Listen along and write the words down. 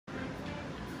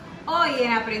Hoy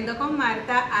en Aprendo con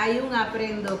Marta hay un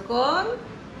aprendo con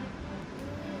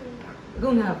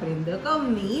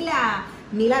Mila.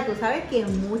 Mila, tú sabes que a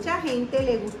mucha gente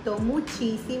le gustó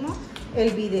muchísimo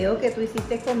el video que tú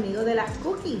hiciste conmigo de las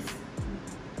cookies.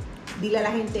 Dile a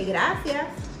la gente gracias.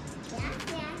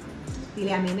 Gracias.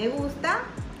 Dile a mí me gusta A mí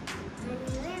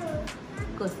me gusta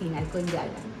cocinar con Yaya.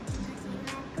 cocinar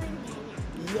con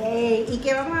Yaya. Yay. ¿Y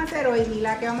qué vamos a hacer hoy,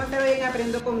 Mila? ¿Qué vamos a hacer hoy en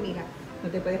Aprendo con Mila? No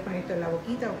te puedes poner esto en la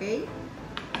boquita, ¿ok?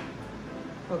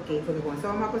 Ok, porque con eso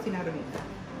vamos a cocinar ahorita.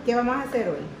 ¿Qué vamos a hacer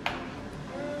hoy?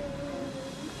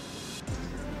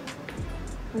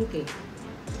 Un cake.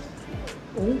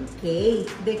 Un cake.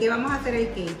 ¿De qué vamos a hacer el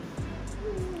cake?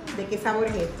 ¿De qué sabor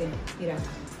es este? Mira. Esto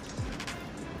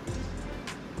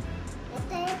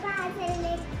es para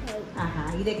hacerle cake.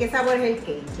 Ajá. ¿Y de qué sabor es el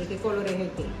cake? ¿De qué color es el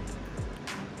cake?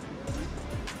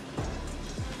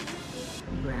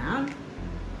 Brown.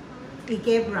 ¿Y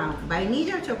qué es brown?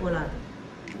 ¿Vainilla o chocolate?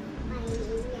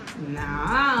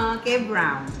 Vainilla. No, ¿qué es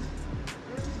brown?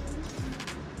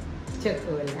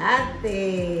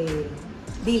 Chocolate.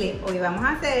 Dile, hoy vamos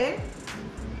a hacer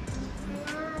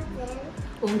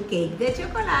un cake de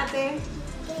chocolate.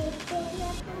 Cake de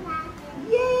chocolate.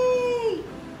 ¡Yay!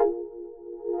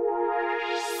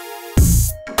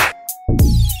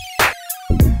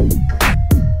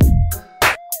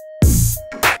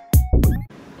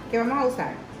 ¿Qué vamos a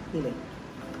usar? Dile.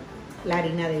 La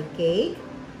harina del cake.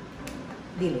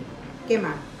 Dile. ¿Qué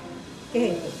más?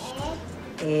 ¿Qué es esto?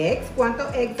 Eggs.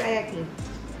 ¿Cuántos eggs hay aquí? 1,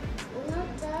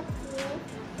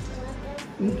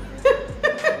 2, 3,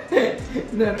 4, 5.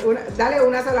 No, dale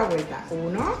una sola vuelta.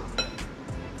 1,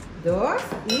 2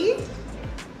 y...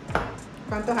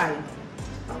 ¿cuántos hay?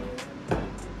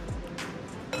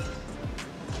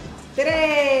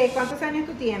 3. ¿Cuántos años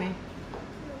tú tienes?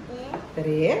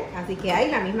 3. Así que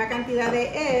hay la misma cantidad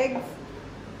de eggs,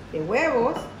 de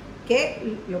huevos,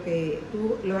 que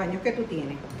los años que tú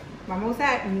tienes. Vamos a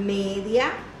usar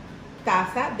media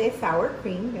taza de sour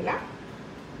cream, ¿verdad?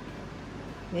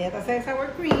 Media taza de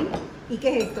sour cream. ¿Y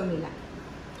qué es esto, Mila?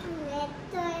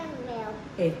 Esto es milk.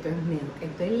 Esto es milk.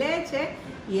 Esto es leche.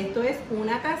 Y esto es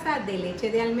una taza de leche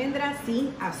de almendra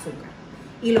sin azúcar.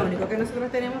 Y lo único que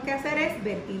nosotros tenemos que hacer es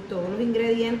vertir todos los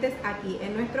ingredientes aquí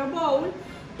en nuestro bowl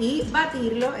y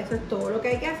batirlo. Eso es todo lo que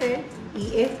hay que hacer.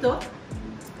 Y esto,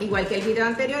 igual que el video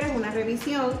anterior, es una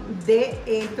revisión de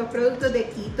estos productos de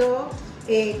Keto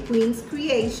Queen's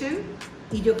Creation.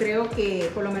 Y yo creo que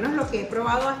por lo menos lo que he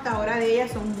probado hasta ahora de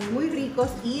ellas son muy ricos.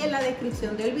 Y en la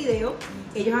descripción del video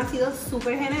ellos han sido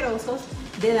súper generosos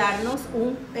de darnos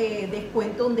un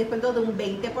descuento de un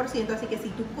 20%. Así que si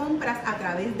tú compras a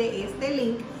través de este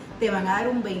link, te van a dar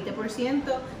un 20%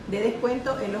 de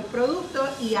descuento en los productos.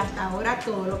 Y hasta ahora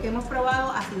todo lo que hemos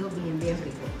probado ha sido bien rico.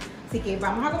 Así que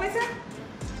vamos a comenzar.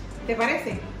 ¿Te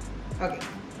parece? Ok.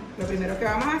 Lo primero que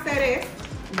vamos a hacer es,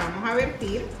 vamos a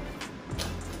vertir,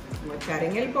 vamos a echar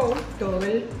en el bowl toda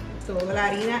la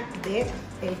harina del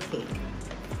cake.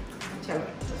 Échalo,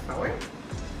 por favor.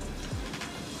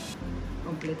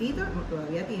 Completito, no,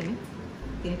 todavía tiene.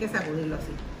 Tienes que sacudirlo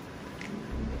así.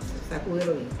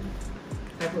 Sacúdelo bien.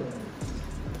 Sacúdelo.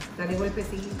 Dale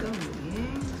golpecito, muy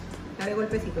bien. Dale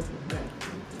golpecito, dale.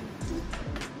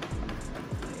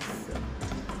 Eso.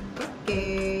 Ok,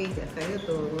 ya salió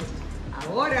todo.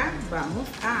 Ahora vamos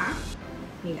a,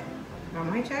 mira,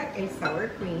 vamos a echar el sour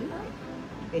cream.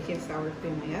 Eche el sour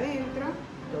cream ahí adentro,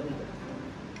 todito.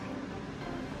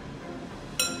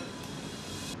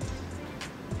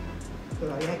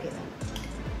 Todavía queda.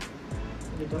 Un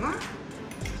poquito más.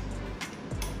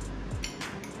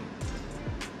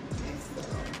 Eso.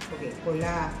 Ok, pon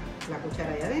la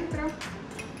cuchara ahí adentro.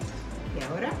 Y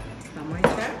ahora vamos a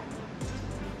echar,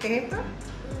 ¿qué es esto?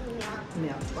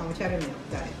 Milk. Vamos a echar el milk,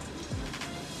 dale.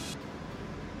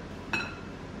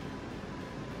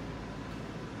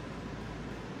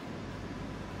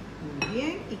 Muy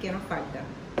bien, ¿y qué nos falta?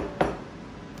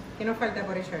 ¿Qué nos falta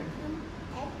por echar?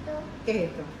 Esto. ¿Qué es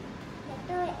esto?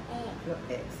 Esto es Los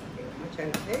eggs. Okay, vamos a echar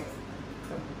los eggs.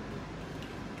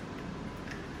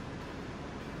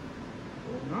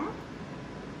 Uno.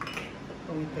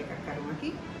 Con este cascarón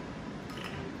aquí.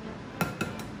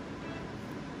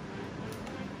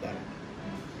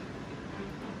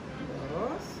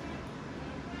 Dos.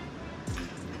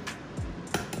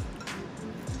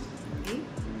 Y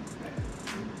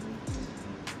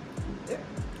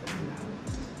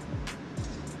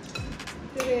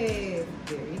tres.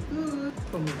 Very good.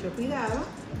 Con mucho cuidado.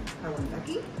 Aguanta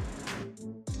aquí.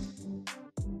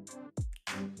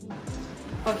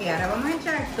 Ok, ahora vamos a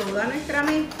echar toda nuestra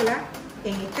mezcla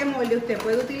en este molde. Usted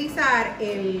puede utilizar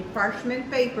el parchment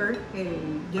paper,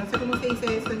 yo no sé cómo se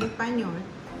dice eso en español,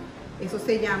 Eso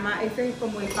se llama, ese es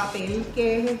como el papel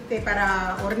que es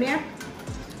para hornear.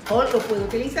 O lo puedo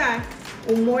utilizar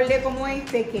un molde como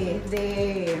este que es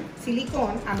de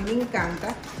silicón, a mí me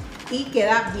encanta. Y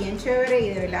queda bien chévere y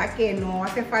de verdad que no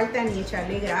hace falta ni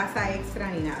echarle grasa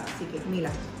extra ni nada. Así que mira,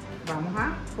 vamos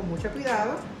a, con mucho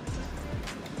cuidado,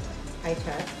 a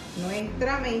echar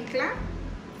nuestra mezcla.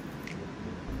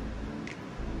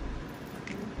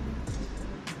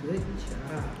 Good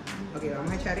job. Ok,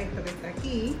 vamos a echar esto que está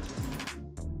aquí.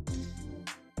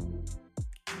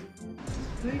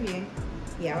 Muy bien.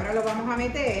 Y ahora lo vamos a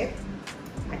meter.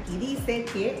 Aquí dice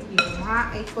que lo vamos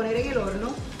a poner en el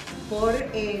horno por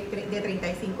de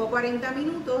 35 a 40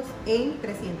 minutos en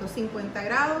 350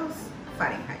 grados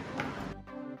Fahrenheit.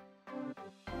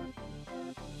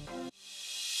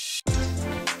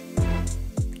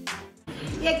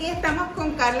 Y aquí estamos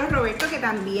con Carlos Roberto, que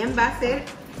también va a hacer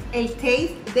el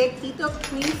taste de Keto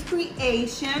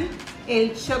Creation,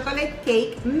 el chocolate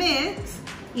cake mix.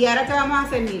 Y ahora ¿qué vamos a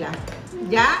hacer, Mila?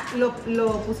 Ya lo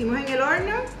pusimos en el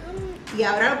horno y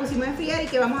ahora lo pusimos a enfriar. ¿Y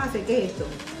qué vamos a hacer? ¿Qué es esto?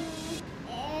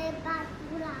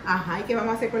 Espátula. Ajá, ¿y qué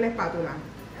vamos a hacer con la espátula?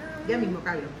 Ya mismo,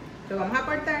 Carlos. Lo vamos a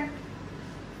cortar.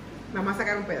 Vamos a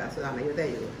sacar un pedazo, dame, yo te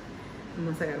ayudo.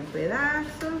 Vamos a sacar un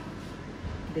pedazo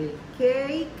del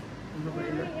cake. Vamos a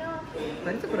ponerlo.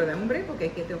 Por eso, pero dame un break porque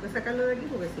es que tengo que sacarlo de aquí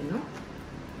porque si no.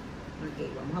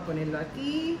 Ok, vamos a ponerlo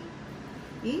aquí.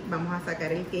 Y vamos a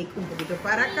sacar el cake un poquito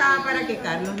para acá para que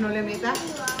Carlos no le meta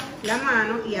la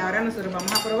mano. Y ahora nosotros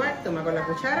vamos a probar. Toma con la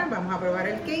cuchara, vamos a probar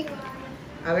el cake.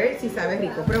 A ver si sabe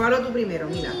rico. Pruébalo tú primero,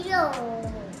 mira.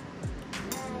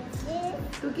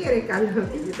 ¿Tú quieres, Carlos?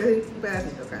 Yo te doy un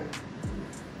pedacito, Carlos.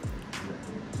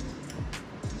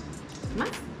 ¿Más?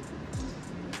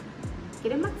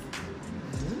 ¿Quieres más?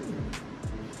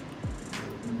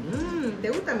 ¿Te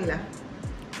gusta, Mila?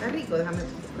 Está rico, déjame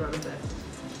probar un pedazo.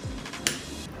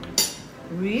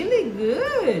 Really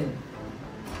good.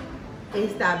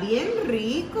 Está bien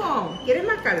rico. ¿Quieres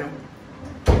más, Carlos?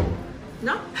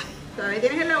 ¿No? ¿Todavía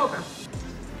tienes en la boca?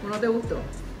 ¿O no te gustó?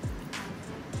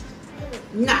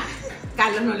 No,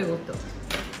 Carlos no le gustó.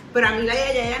 Pero a mí la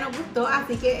ya nos gustó,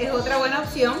 así que es otra buena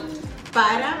opción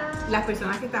para las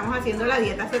personas que estamos haciendo la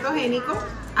dieta cetogénico.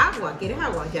 Agua, ¿quieres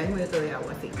agua? Ya es medio de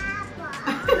agua, sí.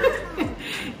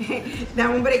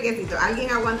 Dame un brequecito.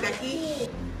 ¿Alguien aguante aquí?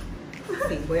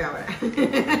 Sí, voy ahora.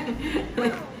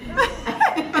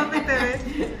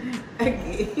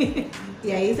 Aquí.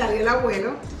 Y ahí salió el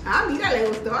abuelo. Ah, mira, le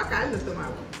gustó a Carlos, toma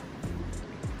agua.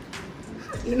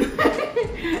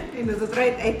 Y nosotros,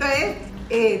 esto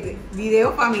es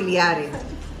videos familiares.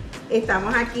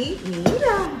 Estamos aquí,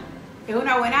 mira. Es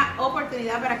una buena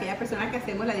oportunidad para aquellas personas que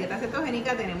hacemos la dieta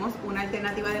cetogénica. Tenemos una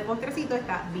alternativa de postrecito,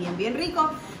 está bien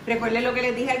rico. Recuerden lo que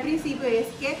les dije al principio, es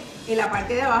que en la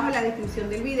parte de abajo, en la descripción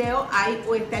del video,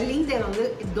 está el link de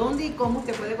dónde y cómo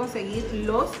usted puede conseguir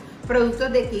los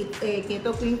productos de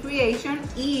Keto Creation.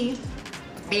 Y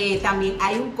también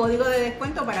hay un código de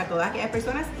descuento para todas aquellas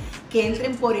personas que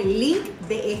entren por el link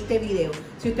de este video.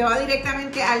 Si usted va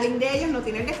directamente al link de ellos, no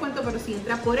tiene el descuento, pero si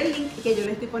entra por el link que yo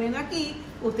le estoy poniendo aquí,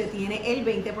 usted tiene el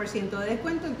 20% de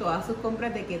descuento en todas sus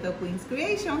compras de Keto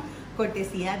Creation,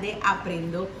 cortesía de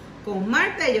Aprendo con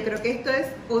Marta. Y yo creo que esto es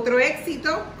otro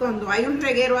éxito. Cuando hay un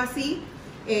reguero así,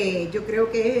 yo creo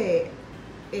que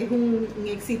es un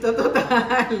éxito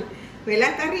total.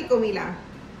 ¿Verdad? Está rico, Mila.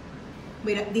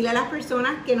 Mira, dile a las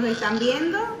personas que nos están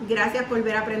viendo, gracias por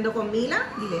ver Aprendo con Mila.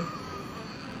 Dile.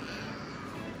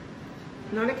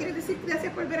 ¿No le quieres decir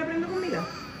gracias por ver Aprendo con Mila?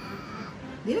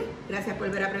 Dile, gracias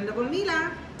por ver Aprendo con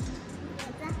Mila.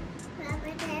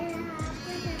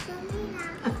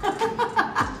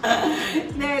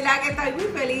 De verdad que estoy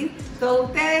muy feliz. Todos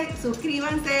ustedes,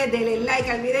 suscríbanse, denle like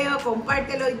al video,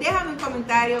 compártelo y déjame un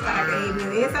comentario para que me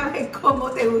dejes saber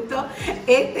cómo te gustó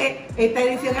esta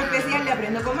edición especial de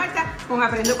Aprendo con Marta, con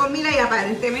Aprendo con Mila y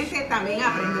aparentemente también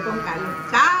Aprendo con Carlos.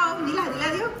 Chao, Mila, dile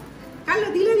adiós.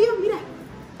 Carlos, dile adiós, mira.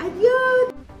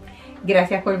 Adiós.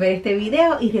 Gracias por ver este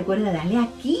video y recuerda darle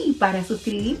aquí para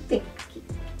suscribirte.